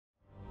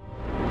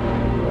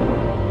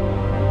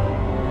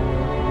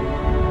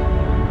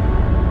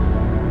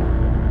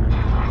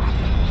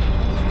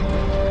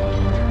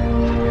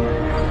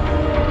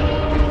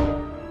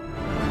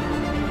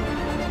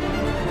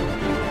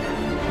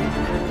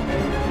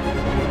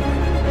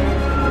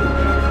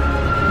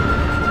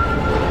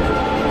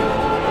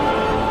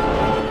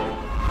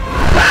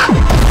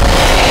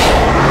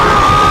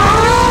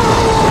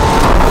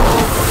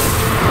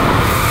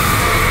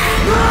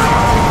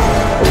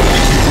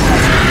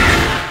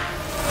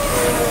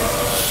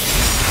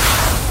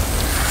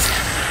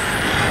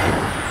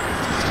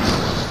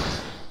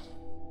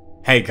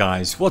Hey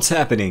guys, what's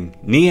happening?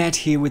 Nihat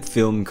here with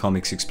Film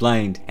Comics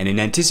Explained, and in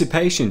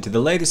anticipation to the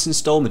latest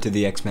installment of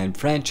the X-Men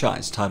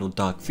franchise titled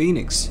Dark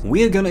Phoenix,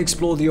 we are going to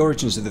explore the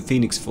origins of the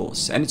Phoenix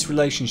Force and its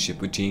relationship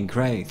with Jean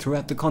Grey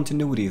throughout the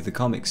continuity of the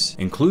comics,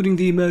 including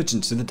the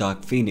emergence of the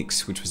Dark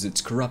Phoenix, which was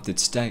its corrupted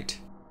state.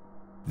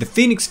 The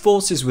Phoenix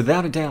Force is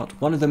without a doubt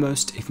one of the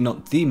most, if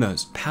not the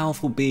most,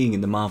 powerful being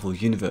in the Marvel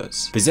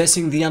Universe,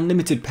 possessing the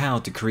unlimited power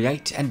to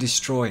create and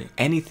destroy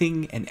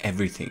anything and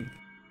everything.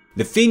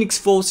 The Phoenix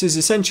Force is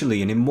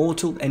essentially an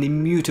immortal and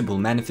immutable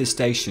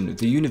manifestation of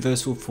the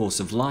universal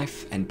force of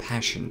life and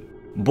passion.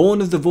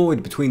 Born of the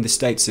void between the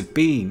states of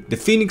being, the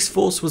Phoenix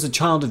Force was a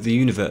child of the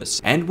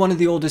universe and one of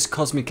the oldest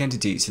cosmic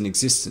entities in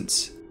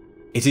existence.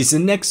 It is the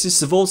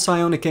nexus of all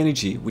psionic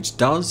energy which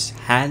does,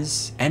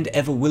 has, and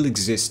ever will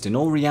exist in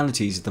all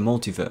realities of the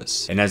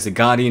multiverse, and as the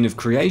guardian of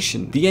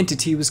creation, the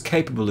entity was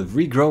capable of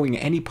regrowing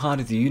any part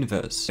of the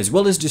universe, as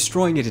well as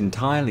destroying it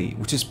entirely,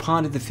 which is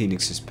part of the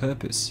Phoenix's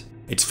purpose.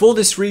 It's for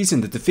this reason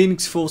that the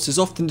Phoenix Force is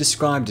often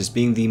described as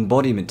being the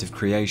embodiment of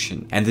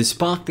creation, and the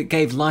spark that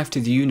gave life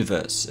to the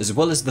universe, as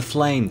well as the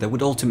flame that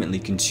would ultimately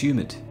consume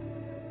it.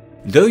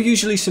 Though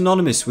usually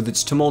synonymous with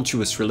its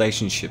tumultuous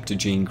relationship to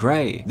Jean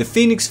Grey, the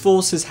Phoenix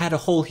Force has had a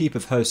whole heap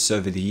of hosts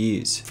over the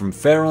years, from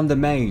Pharaon the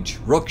Mage,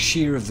 Rock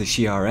Shear of the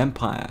Shi'ar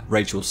Empire,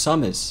 Rachel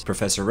Summers,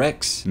 Professor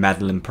X,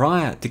 Madeline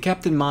Pryor, to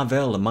Captain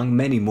Marvel, among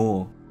many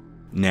more.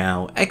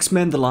 Now,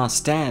 X-Men The Last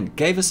Stand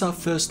gave us our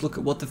first look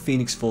at what the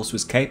Phoenix Force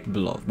was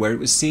capable of, where it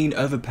was seen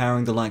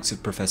overpowering the likes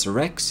of Professor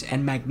X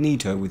and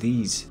Magneto with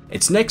ease.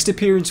 Its next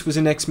appearance was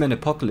in X-Men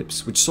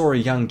Apocalypse, which saw a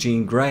young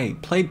Jean Grey,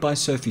 played by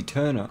Sophie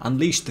Turner,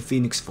 unleash the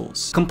Phoenix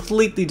Force,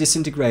 completely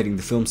disintegrating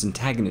the film's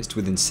antagonist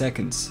within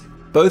seconds.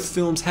 Both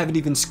films haven't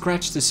even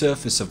scratched the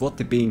surface of what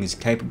the being is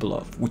capable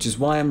of, which is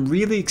why I'm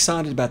really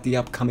excited about the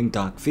upcoming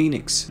Dark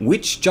Phoenix,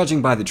 which, judging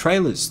by the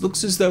trailers,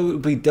 looks as though it will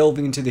be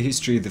delving into the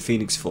history of the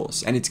Phoenix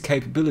Force and its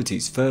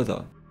capabilities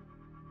further.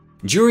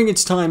 During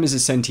its time as a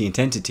sentient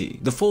entity,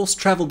 the Force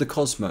travelled the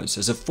cosmos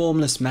as a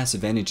formless mass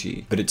of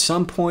energy, but at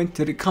some point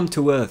it had come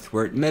to Earth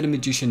where it met a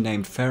magician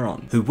named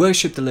Pharaon, who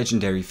worshipped the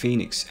legendary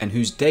Phoenix and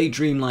whose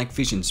daydream-like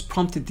visions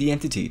prompted the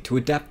entity to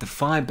adapt the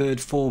Firebird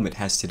form it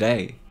has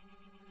today.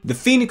 The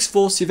Phoenix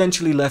Force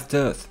eventually left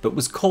Earth, but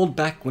was called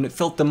back when it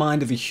felt the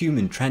mind of a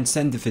human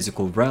transcend the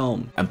physical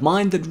realm, a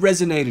mind that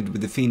resonated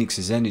with the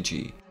Phoenix's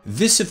energy.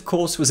 This, of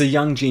course, was a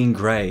young Jean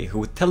Grey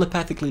who had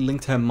telepathically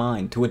linked her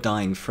mind to a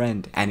dying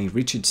friend, Annie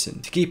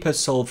Richardson, to keep her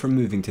soul from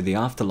moving to the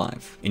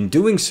afterlife. In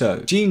doing so,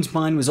 Jean's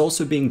mind was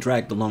also being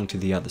dragged along to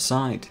the other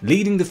side,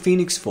 leading the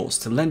Phoenix Force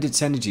to lend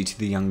its energy to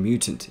the young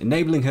mutant,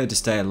 enabling her to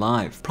stay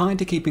alive, prior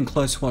to keeping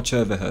close watch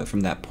over her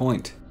from that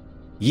point.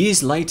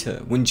 Years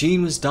later, when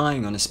Jean was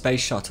dying on a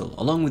space shuttle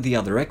along with the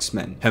other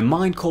X-Men, her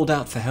mind called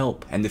out for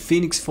help and the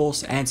Phoenix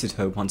Force answered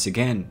her once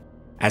again.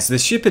 As the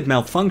ship had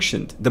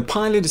malfunctioned, the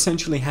pilot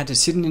essentially had to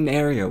sit in an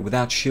area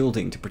without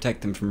shielding to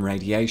protect them from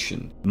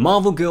radiation.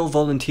 Marvel Girl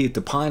volunteered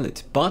to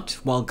pilot, but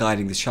while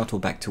guiding the shuttle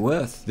back to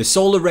Earth, the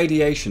solar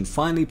radiation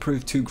finally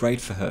proved too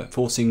great for her,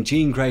 forcing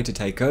Jean Grey to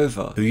take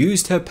over, who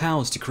used her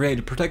powers to create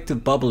a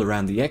protective bubble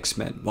around the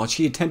X-Men while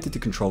she attempted to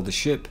control the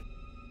ship.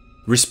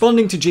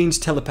 Responding to Jean's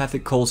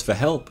telepathic calls for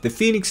help, the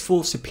Phoenix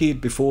Force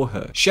appeared before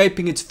her,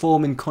 shaping its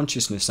form and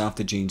consciousness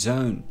after Jean's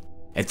own.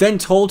 It then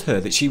told her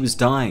that she was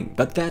dying,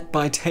 but that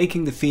by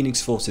taking the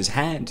Phoenix Force's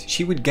hand,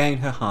 she would gain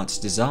her heart's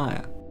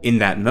desire. In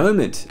that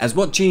moment, as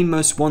what Jean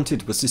most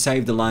wanted was to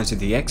save the lives of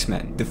the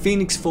X-Men, the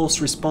Phoenix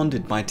Force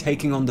responded by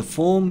taking on the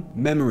form,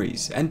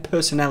 memories, and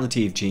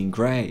personality of Jean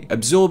Grey,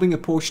 absorbing a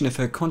portion of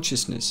her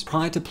consciousness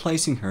prior to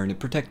placing her in a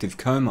protective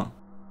coma.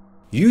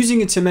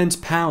 Using its immense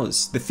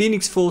powers, the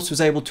Phoenix Force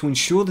was able to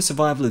ensure the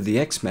survival of the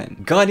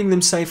X-Men, guiding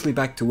them safely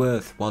back to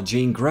Earth while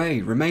Jean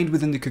Grey remained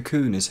within the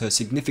cocoon as her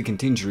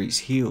significant injuries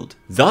healed.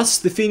 Thus,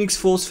 the Phoenix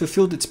Force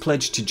fulfilled its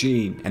pledge to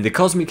Jean, and the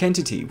cosmic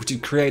entity, which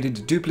had created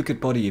a duplicate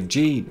body of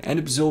Jean and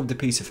absorbed a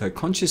piece of her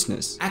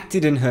consciousness,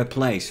 acted in her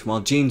place while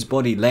Jean's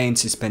body lay in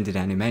suspended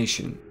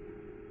animation.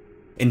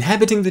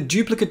 Inhabiting the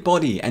duplicate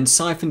body and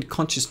siphoned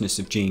consciousness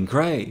of Jean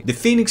Grey, the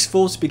Phoenix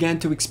Force began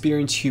to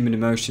experience human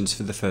emotions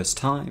for the first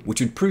time, which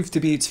would prove to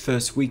be its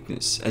first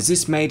weakness, as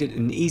this made it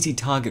an easy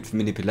target for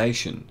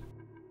manipulation.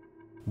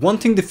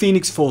 Wanting the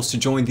Phoenix Force to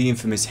join the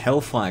infamous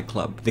Hellfire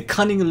Club, the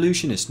cunning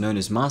illusionist known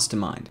as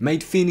Mastermind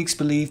made Phoenix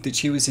believe that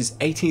she was his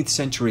 18th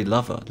century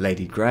lover,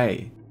 Lady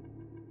Grey.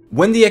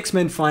 When the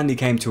X-Men finally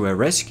came to her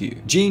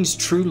rescue, Jean's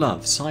true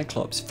love,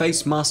 Cyclops,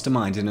 faced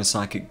Mastermind in a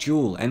psychic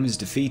duel and was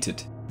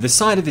defeated. The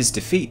sight of his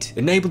defeat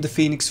enabled the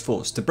Phoenix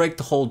Force to break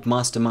the hold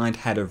Mastermind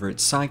had over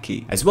its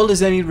psyche, as well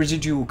as any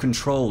residual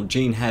control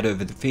Jean had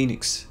over the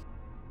Phoenix.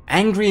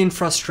 Angry and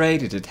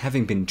frustrated at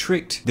having been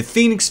tricked, the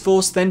Phoenix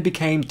Force then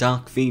became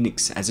Dark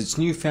Phoenix as its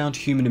newfound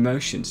human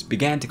emotions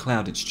began to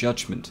cloud its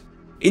judgment.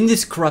 In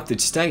this corrupted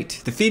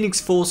state, the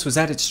Phoenix Force was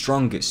at its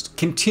strongest,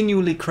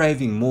 continually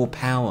craving more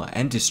power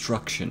and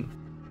destruction.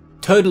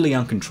 Totally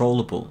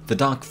uncontrollable, the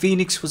Dark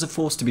Phoenix was a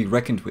force to be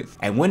reckoned with,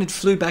 and when it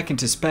flew back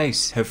into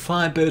space, her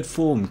Firebird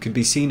form could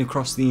be seen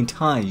across the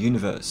entire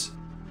universe.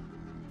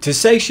 To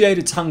satiate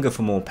its hunger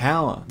for more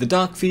power, the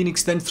Dark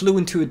Phoenix then flew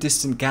into a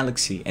distant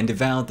galaxy and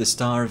devoured the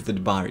star of the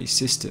Debari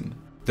system.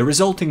 The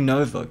resulting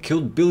nova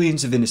killed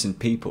billions of innocent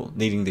people,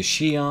 leading the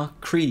Shi'ar,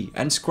 Kree,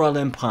 and Skrull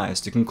empires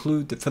to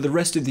conclude that for the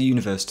rest of the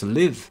universe to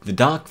live, the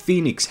Dark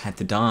Phoenix had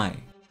to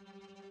die.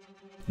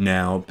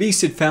 Now,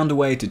 Beast had found a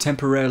way to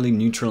temporarily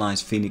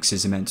neutralize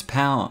Phoenix's immense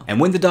power, and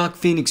when the Dark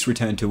Phoenix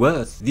returned to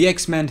Earth, the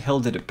X-Men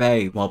held it at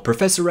bay while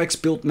Professor X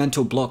built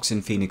mental blocks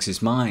in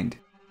Phoenix's mind.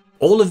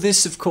 All of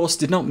this, of course,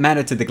 did not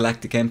matter to the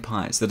Galactic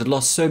Empires that had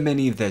lost so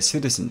many of their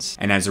citizens,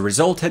 and as a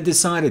result had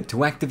decided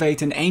to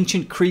activate an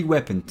ancient Kree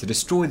weapon to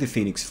destroy the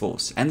Phoenix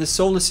Force and the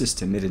solar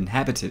system it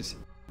inhabited.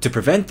 To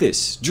prevent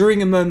this,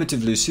 during a moment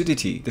of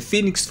lucidity, the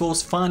Phoenix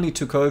Force finally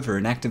took over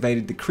and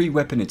activated the Kree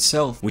weapon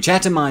itself, which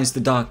atomized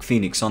the Dark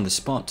Phoenix on the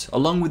spot,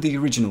 along with the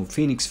original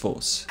Phoenix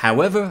Force.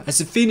 However, as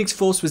the Phoenix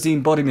Force was the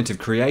embodiment of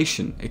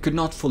creation, it could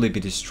not fully be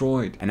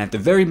destroyed, and at the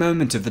very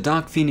moment of the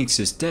Dark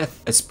Phoenix's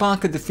death, a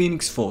spark of the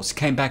Phoenix Force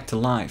came back to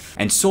life,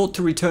 and sought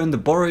to return the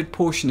borrowed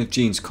portion of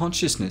Jean's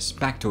consciousness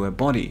back to her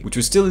body, which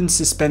was still in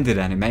suspended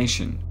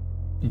animation.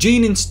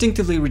 Jean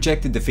instinctively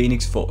rejected the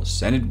Phoenix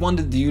Force and had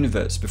wandered the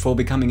universe before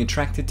becoming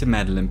attracted to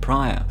Madelyne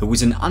Pryor, who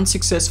was an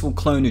unsuccessful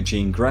clone of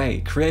Jean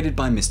Grey created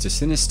by Mr.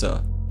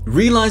 Sinister.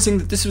 Realizing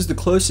that this was the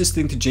closest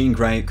thing to Jean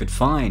Grey it could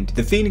find,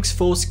 the Phoenix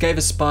Force gave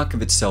a spark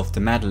of itself to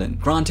Madelyne,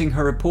 granting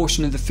her a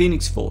portion of the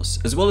Phoenix Force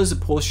as well as a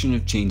portion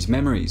of Jean's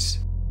memories.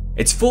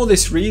 It's for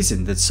this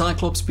reason that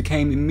Cyclops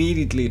became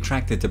immediately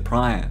attracted to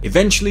Pryor,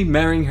 eventually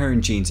marrying her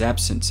in Jean's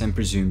absence and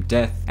presumed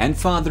death, and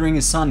fathering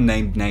a son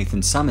named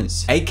Nathan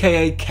Summers,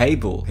 aka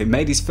Cable, who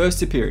made his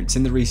first appearance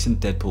in the recent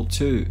Deadpool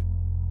 2.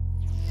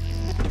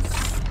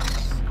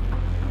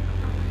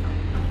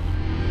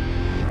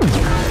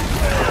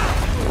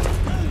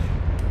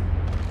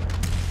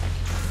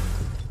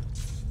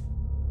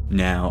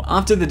 Now,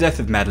 after the death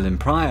of Madelyne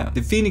Pryor,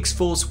 the Phoenix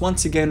Force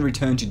once again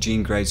returned to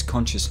Jean Grey's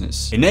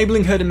consciousness,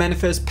 enabling her to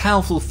manifest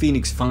powerful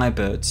Phoenix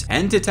Firebirds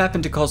and to tap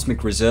into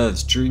cosmic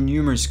reserves during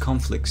numerous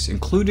conflicts,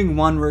 including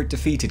one where it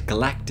defeated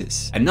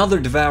Galactus, another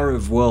devourer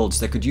of worlds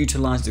that could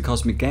utilize the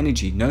cosmic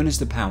energy known as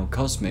the Power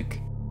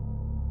Cosmic.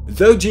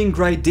 Though Jean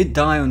Grey did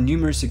die on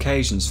numerous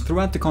occasions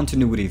throughout the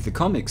continuity of the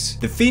comics,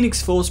 the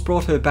Phoenix Force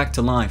brought her back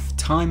to life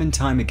time and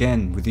time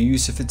again with the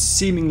use of its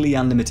seemingly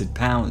unlimited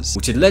powers,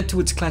 which had led to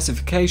its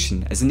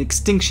classification as an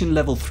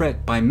extinction-level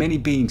threat by many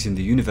beings in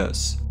the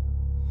universe.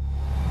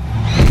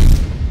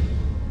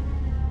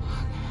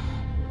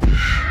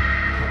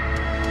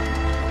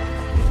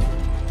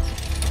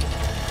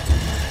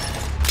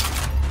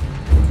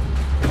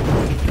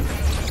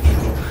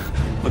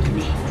 Look at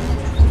me.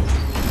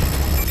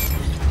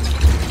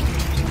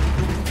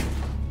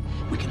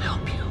 We can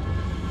help you.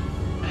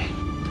 Hey,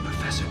 the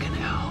professor can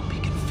help. He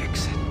can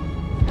fix it.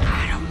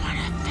 I don't want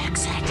to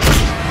fix it.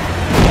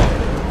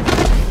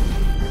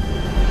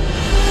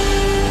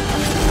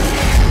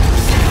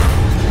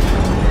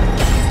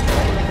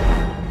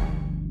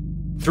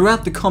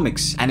 Throughout the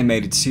comics,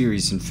 animated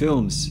series and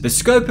films, the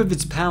scope of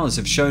its powers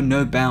have shown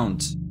no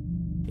bounds.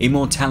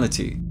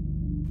 Immortality.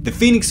 The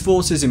Phoenix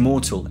Force is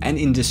immortal and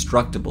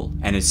indestructible,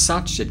 and as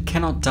such it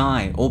cannot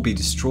die or be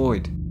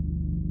destroyed.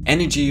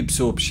 Energy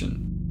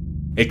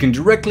absorption. It can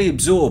directly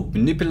absorb,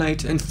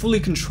 manipulate, and fully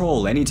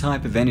control any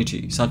type of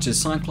energy, such as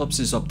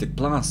Cyclops' optic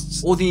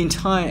blasts, or the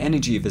entire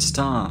energy of a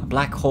star,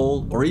 black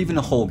hole, or even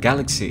a whole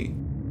galaxy.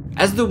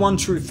 As the one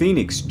true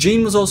Phoenix,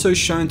 Jean was also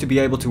shown to be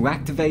able to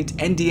activate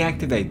and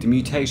deactivate the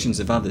mutations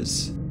of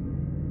others.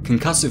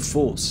 Concussive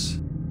force.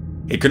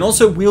 It can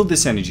also wield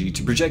this energy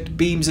to project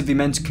beams of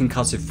immense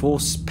concussive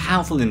force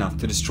powerful enough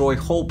to destroy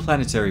whole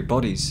planetary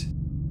bodies.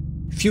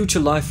 Future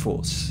life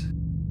force.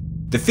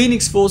 The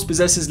Phoenix Force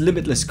possesses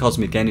limitless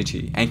cosmic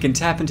energy and can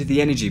tap into the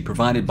energy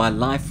provided by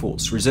life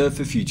force reserved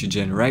for future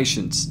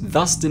generations,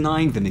 thus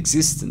denying them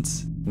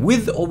existence.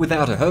 With or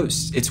without a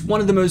host, it's one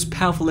of the most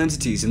powerful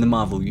entities in the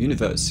Marvel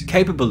Universe,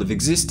 capable of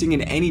existing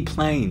in any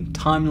plane,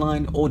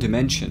 timeline, or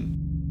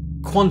dimension.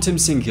 Quantum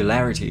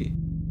singularity.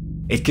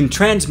 It can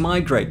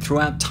transmigrate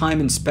throughout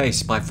time and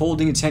space by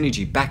folding its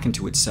energy back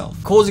into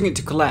itself, causing it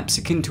to collapse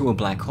akin to a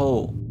black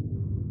hole.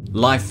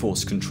 Life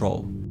force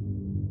control.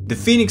 The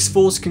Phoenix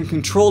Force can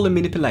control and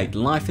manipulate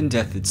life and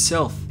death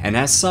itself, and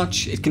as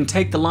such, it can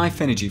take the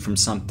life energy from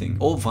something,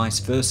 or vice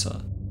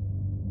versa.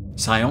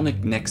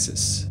 Psionic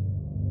Nexus.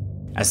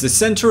 As the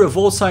center of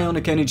all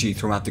psionic energy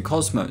throughout the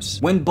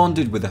cosmos, when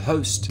bonded with a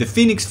host, the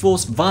Phoenix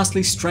Force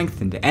vastly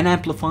strengthened and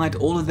amplified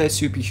all of their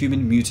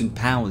superhuman mutant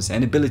powers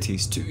and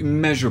abilities to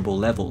immeasurable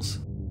levels.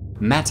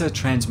 Matter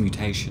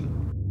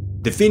transmutation.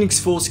 The Phoenix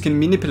Force can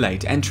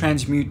manipulate and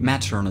transmute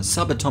matter on a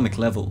subatomic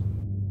level.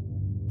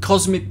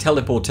 Cosmic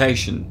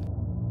teleportation.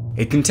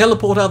 It can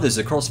teleport others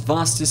across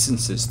vast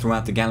distances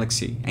throughout the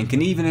galaxy, and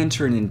can even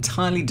enter an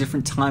entirely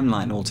different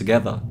timeline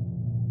altogether.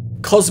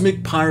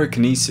 Cosmic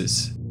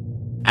pyrokinesis.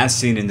 As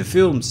seen in the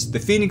films, the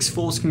Phoenix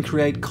Force can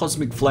create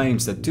cosmic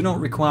flames that do not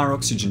require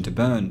oxygen to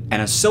burn,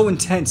 and are so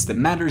intense that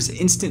matter is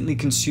instantly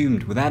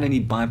consumed without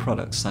any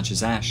byproducts such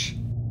as ash.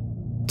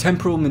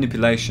 Temporal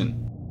manipulation.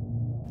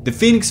 The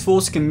Phoenix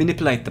Force can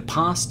manipulate the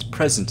past,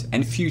 present,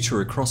 and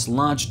future across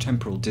large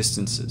temporal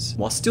distances,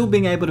 while still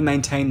being able to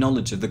maintain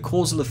knowledge of the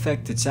causal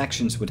effect its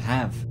actions would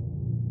have.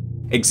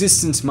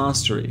 Existence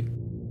Mastery.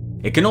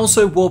 It can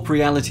also warp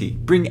reality,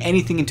 bring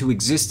anything into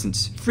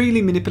existence,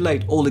 freely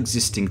manipulate all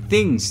existing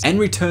things, and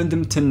return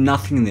them to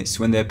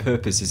nothingness when their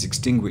purpose is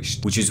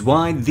extinguished, which is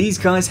why these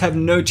guys have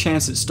no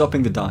chance at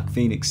stopping the Dark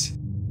Phoenix.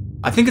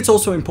 I think it's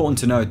also important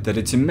to note that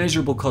its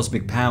immeasurable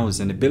cosmic powers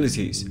and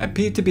abilities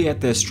appear to be at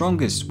their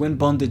strongest when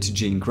bonded to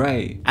Jean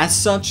Grey. As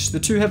such,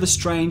 the two have a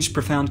strange,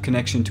 profound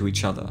connection to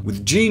each other,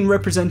 with Jean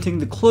representing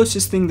the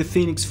closest thing the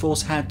Phoenix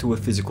Force had to a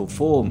physical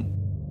form.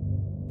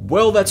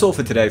 Well, that's all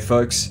for today,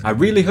 folks. I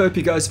really hope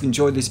you guys have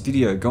enjoyed this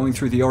video going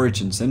through the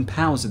origins and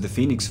powers of the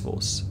Phoenix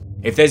Force.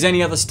 If there's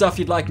any other stuff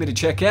you'd like me to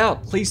check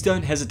out, please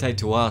don't hesitate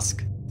to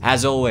ask.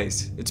 As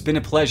always, it's been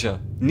a pleasure.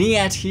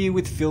 Nihat here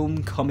with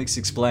Film Comics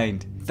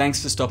Explained.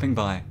 Thanks for stopping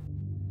by.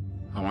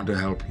 I want to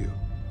help you.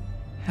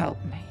 Help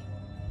me.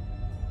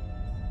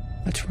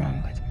 What's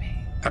wrong with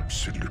me?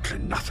 Absolutely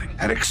nothing.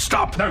 Eric,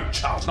 stop! No,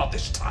 Charles, not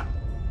this time.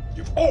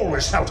 You've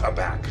always held her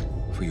back.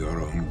 For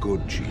your own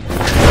good, Jean.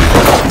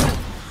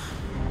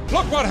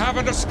 Look what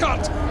happened to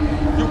Scott!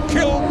 You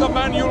killed the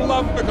man you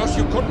loved because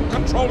you couldn't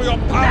control your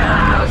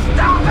power! No,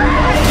 stop!